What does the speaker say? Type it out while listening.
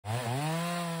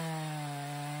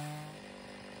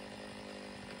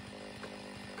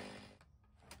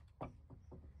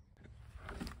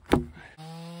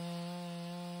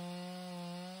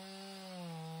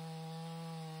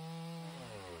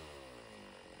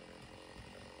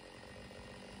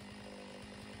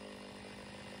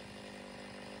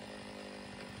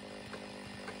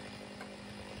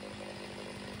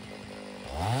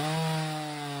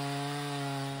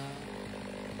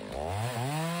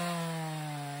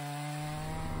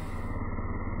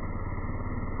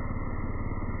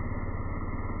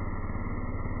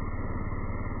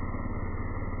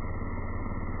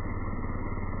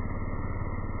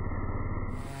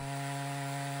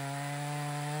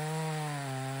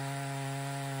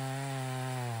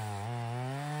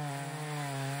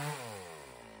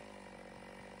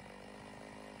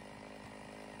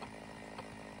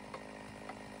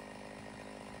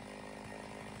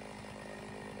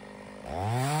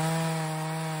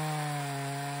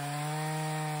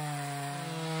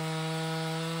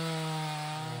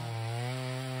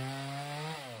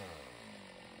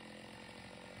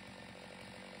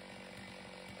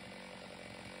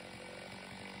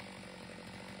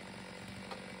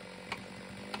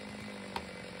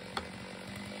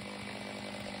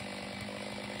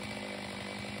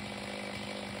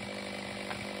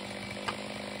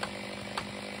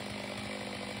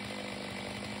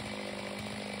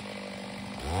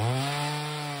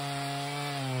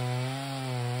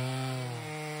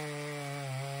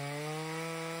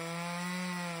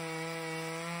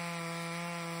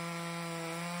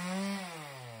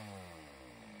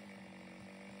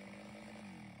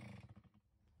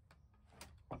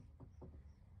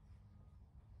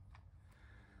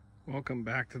Welcome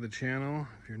back to the channel.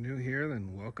 If you're new here,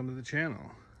 then welcome to the channel.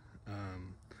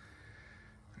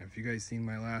 If you guys seen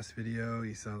my last video,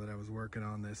 you saw that I was working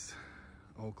on this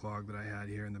oak log that I had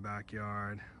here in the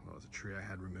backyard. Well, it was a tree I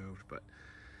had removed, but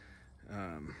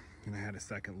and I had a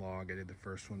second log. I did the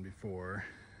first one before.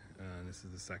 This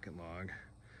is the second log.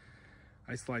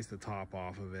 I sliced the top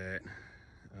off of it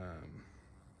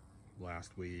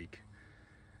last week,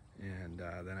 and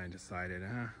then I decided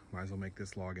might as well make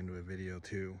this log into a video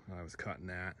too. I was cutting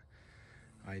that.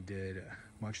 I did a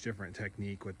much different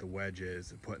technique with the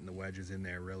wedges, putting the wedges in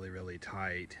there really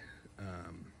tight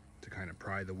to kind of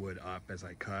pry the wood up as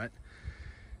I cut.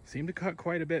 Seemed to cut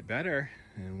quite a bit better,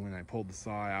 and when I pulled the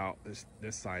saw out,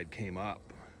 this side came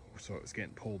up, so it was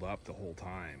getting pulled up the whole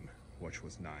time, which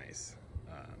was nice.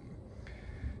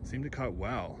 Seemed to cut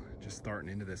well, just starting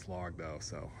into this log though,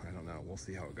 so I don't know, we'll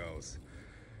see how it goes.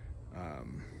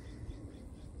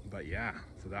 But yeah,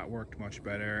 so that worked much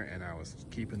better, and I was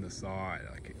keeping the saw at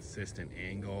a consistent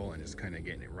angle and just kind of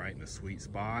getting it right in the sweet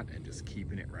spot and just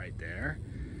keeping it right there.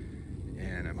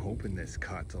 And I'm hoping this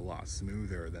cut's a lot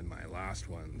smoother than my last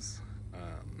ones,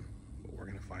 but we're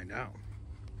gonna find out.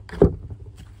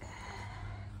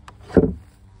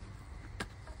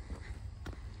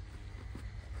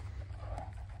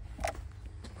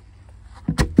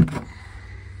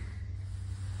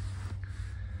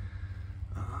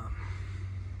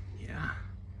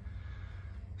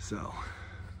 So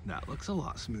that looks a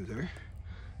lot smoother.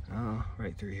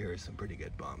 Right through here is some pretty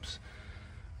good bumps,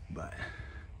 but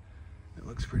it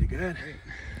looks pretty good.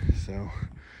 So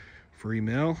free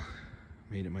mill,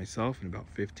 made it myself in about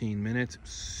 15 minutes.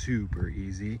 Super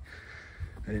easy.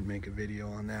 I didn't make a video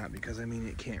on that because I mean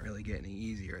it can't really get any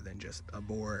easier than just a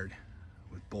board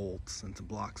with bolts and some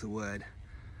blocks of wood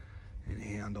and a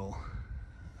handle.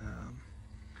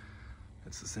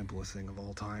 It's the simplest thing of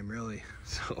all time, really.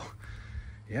 So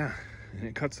yeah, and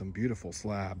it cut some beautiful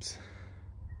slabs.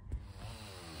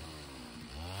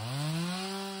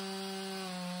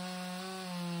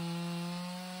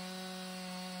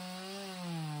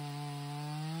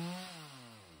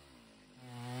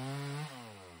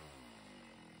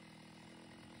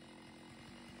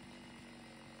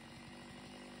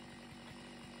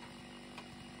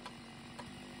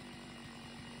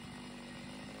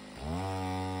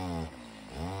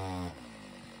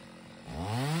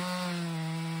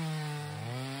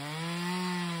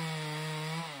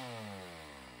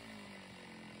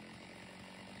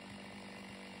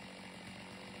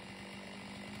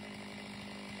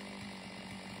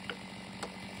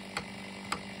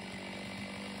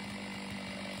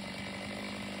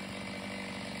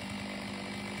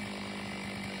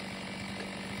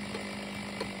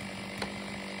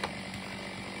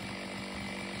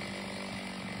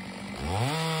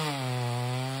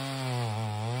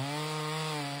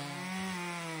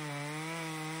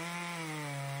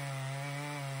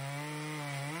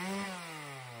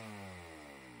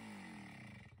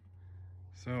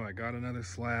 So I got another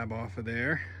slab off of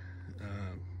there,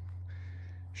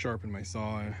 sharpened my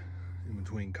saw in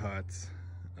between cuts.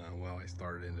 Well, I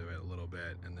started into it a little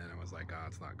bit, and then I was like,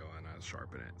 it's not going, I'll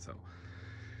sharpen it. So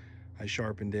I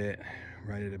sharpened it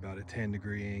right at about a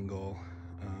 10-degree angle.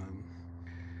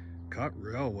 Cut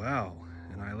real well,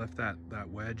 and I left that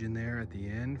wedge in there at the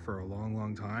end for a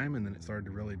long time, and then it started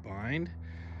to really bind.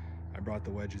 I brought the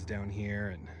wedges down here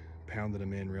and pounded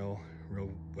them in real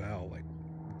well, like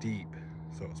deep.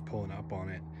 So it was pulling up on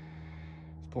it.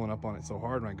 It was pulling up on it so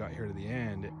hard when I got here to the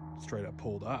end, it straight up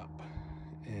pulled up.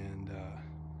 And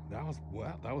that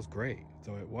was great.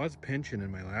 So it was pinching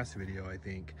in my last video, I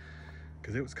think,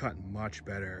 because it was cutting much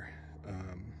better,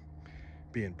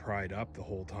 being pried up the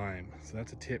whole time. So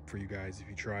that's a tip for you guys if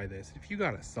you try this. If you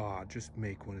got a saw, just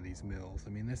make one of these mills. I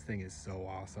mean, this thing is so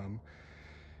awesome.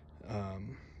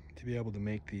 To be able to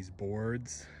make these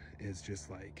boards is just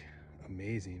like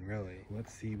amazing, really.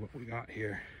 Let's see what we got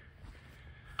here.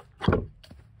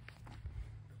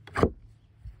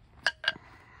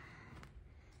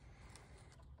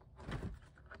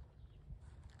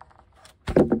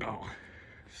 Oh,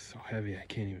 so heavy I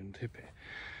can't even tip it.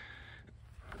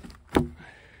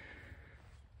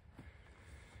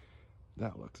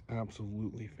 That looks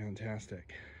absolutely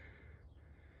fantastic.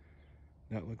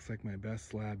 That looks like my best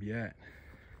slab yet.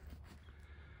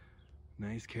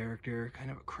 Nice character,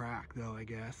 kind of a crack though, I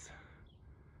guess.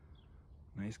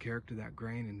 Nice character, that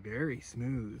grain, and very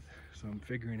smooth. So I'm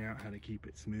figuring out how to keep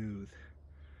it smooth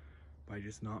by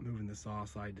just not moving the saw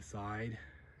side to side,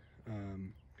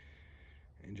 and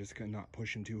just not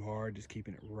pushing too hard, just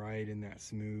keeping it right in that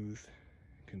smooth,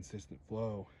 consistent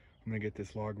flow. I'm gonna get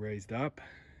this log raised up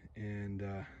and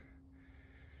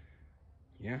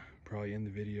yeah, probably end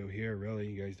the video here, really.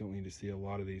 You guys don't need to see a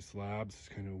lot of these slabs. It's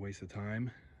kind of a waste of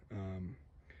time.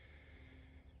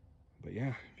 But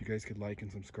yeah, if you guys could like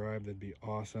and subscribe, that'd be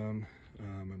awesome.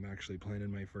 I'm actually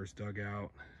planning my first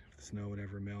dugout if the snow would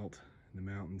ever melt in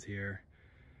the mountains here.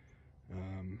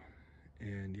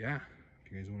 And yeah,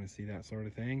 if you guys want to see that sort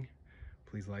of thing,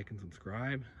 please like and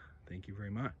subscribe. Thank you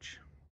very much.